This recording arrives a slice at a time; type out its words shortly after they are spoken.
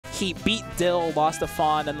he beat Dill, lost to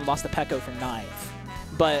Fawn, and then lost to Pekko from 9th.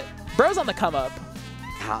 But bro's on the come up.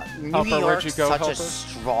 New York's such a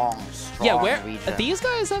strong region. These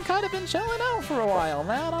guys have kind of been chilling out for a while,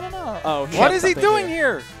 man. I don't know. Oh, what is he doing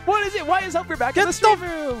here? What is it? Why is HelpR back in the stream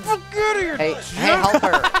room? Fuck out of here! Hey,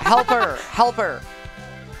 HelpR.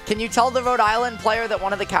 Can you tell the Rhode Island player that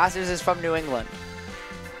one of the casters is from New England?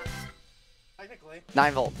 Technically.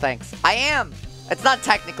 9volt, thanks. I am. It's not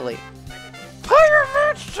technically.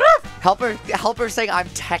 HelpR saying I'm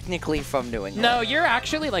technically from New England. No, you're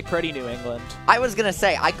actually like pretty New England. I was gonna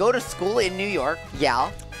say I go to school in New York.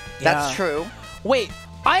 Yeah, that's true. Wait,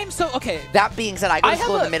 I'm so okay. That being said, I go to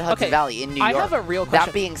school in the Mid-Hudson Valley in New York. I have a real question.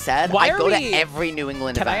 That being said, I go to every New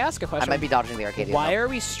England event. Can I ask a question? I might be dodging the Arcadian. Why are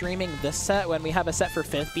we streaming this set when we have a set for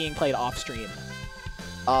 5th being played off stream?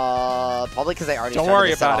 Probably because they already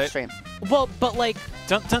started the set off stream. Well, but like,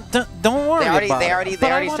 don't worry about it.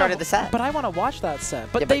 They already started the set. But I want to watch that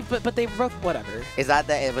set. But they wrote whatever. Was that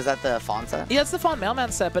the Fawn set? Yeah, it's the Fawn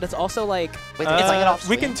Mailman set, but it's also like it's like an off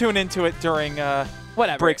we can tune into it during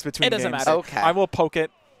whatever breaks between games. It doesn't matter. Okay. I will poke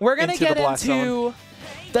it. We're gonna get into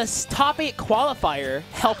the top 8 qualifier,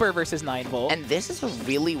 HelpR versus 9volt. And this is a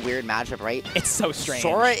really weird matchup, right? It's so strange.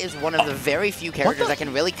 Sora is one of the very few characters that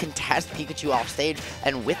can really contest Pikachu off stage.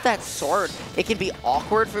 And with that sword, it can be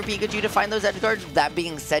awkward for Pikachu to find those edge guards. That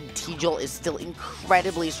being said, T-Jolt is still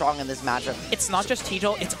incredibly strong in this matchup. It's not just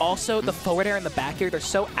T-Jolt, it's also the forward air and the back air. They're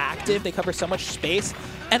so active, they cover so much space.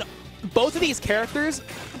 And both of these characters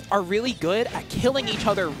are really good at killing each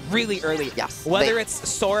other really early. Yes. Whether it's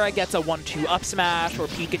Sora gets a 1-2 up smash, or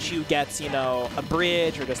Pikachu gets, you know, a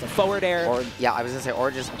bridge, or just a forward air. Or, yeah, I was going to say,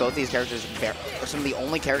 or just both these characters are some of the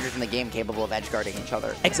only characters in the game capable of edge guarding each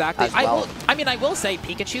other. Exactly. Well. I mean, I will say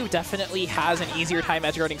Pikachu definitely has an easier time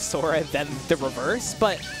edge guarding Sora than the reverse,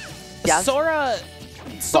 but yes. Sora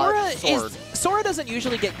doesn't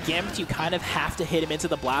usually get gimped. You kind of have to hit him into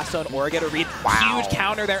the blast zone or get a huge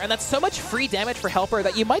counter there, and that's so much free damage for HelpR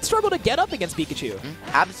that you might struggle to get up against Pikachu.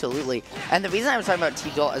 Absolutely. And the reason I was talking about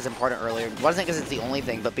T-Jolt as important earlier wasn't because it's the only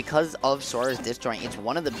thing, but because of Sora's disjoint. It's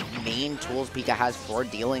one of the main tools Pika has for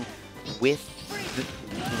dealing with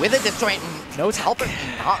a disjoint. No, HelpR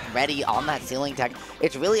not ready on that ceiling tech.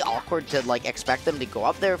 It's really awkward to like expect them to go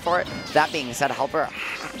up there for it. That being said, HelpR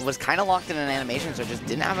was kind of locked in an animation, so just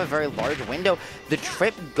didn't have a very large window. The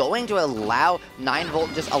trip going to allow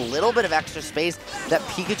 9volt just a little bit of extra space. That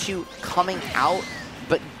Pikachu coming out,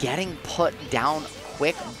 but getting put down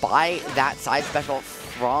quick by that side special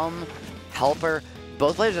from HelpR.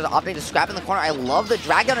 Both players are opting to scrap in the corner. I love the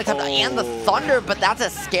drag down attempt and the thunder, but that's a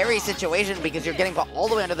scary situation because you're getting put all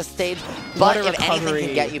the way under the stage. But if anything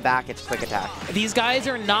can get you back, it's quick attack. These guys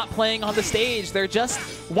are not playing on the stage. They're just,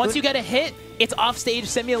 once you get a hit, it's off-stage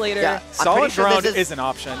simulator. Yeah, solid ground is an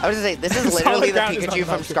option. I was going to say, this is literally the Pikachu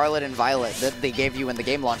from Scarlet and Violet that they gave you in the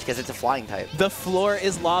game launch because it's a flying type. The floor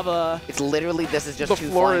is lava. It's literally, this is just the two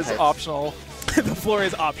floor is types. optional. The floor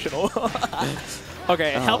is optional.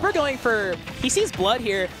 Okay, HelpR going for, he sees blood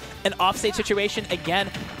here, an offstage situation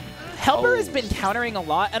again. HelpR has been countering a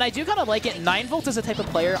lot, and I do kind of like it. 9volt is a type of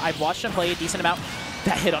player, I've watched him play a decent amount.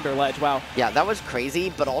 That hit under ledge, wow. Yeah, that was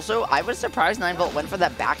crazy, but also I was surprised 9volt went for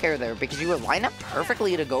that back air there because you would line up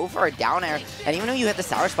perfectly to go for a down air, and even though you hit the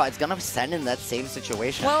sour spot, it's going to send in that same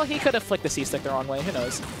situation. Well, he could have flicked the C-stick the wrong way, who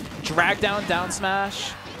knows. Drag down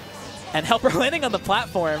smash. And HelpR landing on the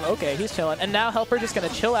platform. Okay, he's chilling. And now HelpR just going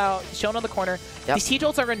to chill out, chilling on the corner. Yep. These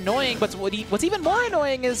T-Jolts are annoying, but what's even more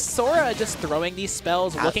annoying is Sora just throwing these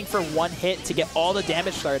spells, looking for one hit to get all the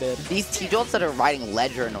damage started. These T-Jolts that are riding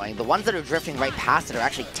ledge are annoying. The ones that are drifting right past it are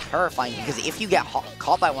actually terrifying because if you get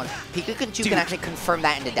caught by one, Pikachu can actually confirm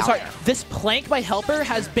that into down air. This plank by HelpR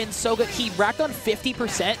has been so good. He racked on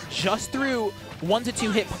 50% just through 1 to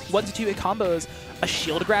 2 hit combos, a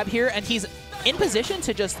shield grab here, and he's in position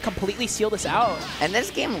to just completely seal this out. And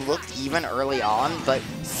this game looked even early on, but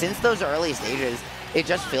since those early stages, it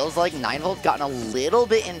just feels like 9volt's gotten a little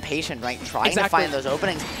bit impatient, right? Trying to find those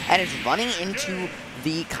openings, and it's running into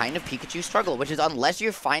the kind of Pikachu struggle, which is unless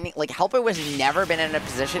you're finding, like HelpR was never been in a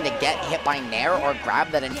position to get hit by Nair or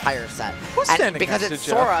grab that entire set. And because it's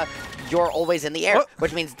Sora, you're always in the air,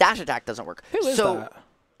 which means dash attack doesn't work. Who is that?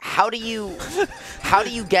 How do you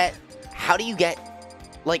get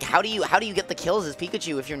the kills as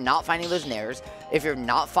Pikachu if you're not finding those nairs, if you're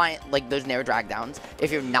not those nair drag downs,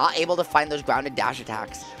 if you're not able to find those grounded dash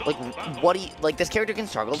attacks? Like this character can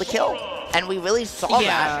struggle to kill. And we really saw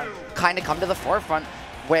that kind of come to the forefront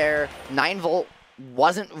where 9volt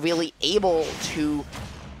wasn't really able to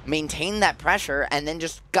maintained that pressure, and then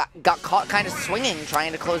just got caught kind of swinging,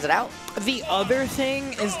 trying to close it out. The other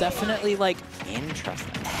thing is definitely like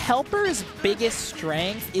interesting. HelpR's biggest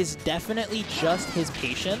strength is definitely just his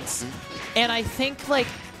patience, and I think like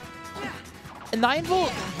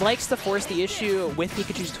 9-Volt likes to force the issue with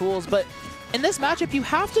Pikachu's tools, but in this matchup you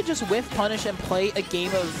have to just whiff punish and play a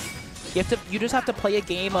game of you just have to play a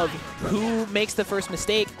game of who makes the first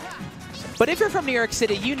mistake. But if you're from New York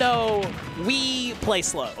City, you know we play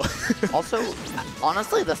slow. Also,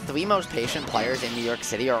 honestly, the 3 most patient players in New York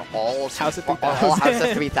City are all House of 3000. all House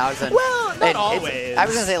of 3000. Well, not always. I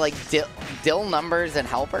was gonna say like Dill Numbers and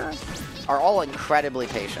HelpR are all incredibly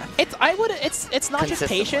patient. It's not just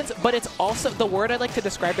patience, but it's also the word I like to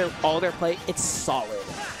describe all their play. It's solid.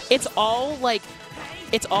 It's all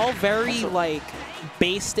very also, like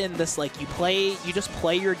based in this like you just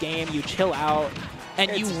play your game, you chill out. And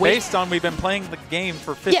it's based on we've been playing the game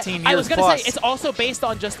for 15 years I was going plus. to say, it's also based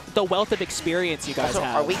on just the wealth of experience you guys also,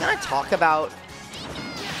 have. Are we going to talk about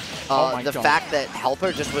the fact that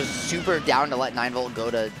HelpR just was super down to let 9-Volt go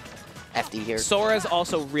to FD here? Sora's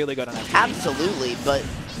also really good on FD. Absolutely, but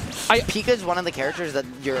Pika's one of the characters that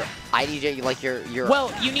your IDJ, like your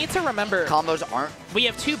well, you need to remember combos aren't we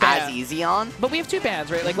have 2 bans. as easy on. But we have 2 bans,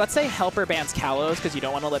 right? Like, let's say HelpR bans Kalos because you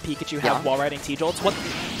don't want to let Pikachu have wall riding T-Jolts.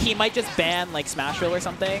 He might just ban, like, Smashville or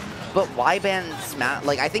something. But why ban Smash?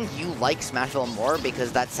 Like, I think you like Smashville more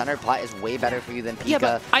because that center plat is way better for you than Pika. Yeah,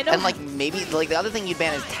 but I know. And, like, maybe, like, the other thing you'd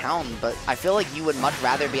ban is Town, but I feel like you would much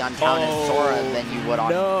rather be on Town and Sora than you would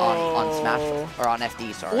on Smashville, or on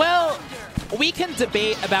FD, sorry. Well, we can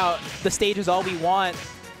debate about the stages all we want.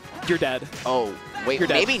 You're dead. Oh, wait, you're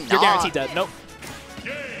dead. Maybe not. You're guaranteed dead. Nope.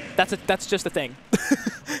 That's just a thing.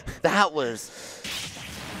 That was...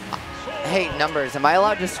 Hey, Numbers, am I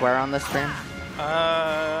allowed to swear on this stream?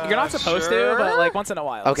 You're not supposed to, but like once in a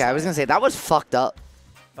while. Okay, I was gonna say, that was fucked up.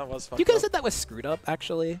 That was fucked up. You could have said that was screwed up,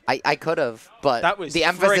 actually. I could have, but that was the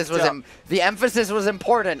emphasis was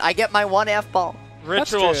important. I get my 1 F-ball.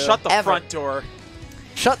 Ritual, shut the front door.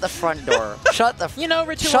 Shut the front door. Shut the...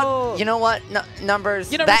 Ritual... you know what? Numbers,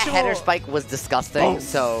 that Ritual... header spike was disgusting,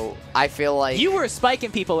 so I feel like... You were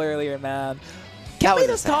spiking people earlier, man. Can we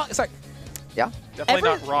just talk... Sorry. Yeah? Definitely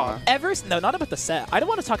not wrong. No, not about the set. I don't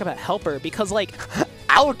want to talk about HelpR because, like...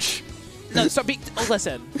 Ouch! No, so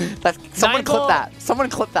listen. Someone clip that. Someone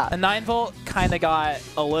clip that. A 9-Volt kind of got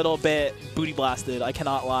a little bit booty blasted. I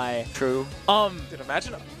cannot lie. True. Dude,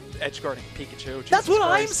 imagine edge guarding Pikachu. That's what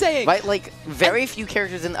I'm saying. Right, like very few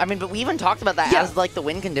characters in. I mean, but we even talked about that as like the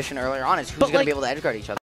win condition earlier on. Is who's going to be able to edge guard each other.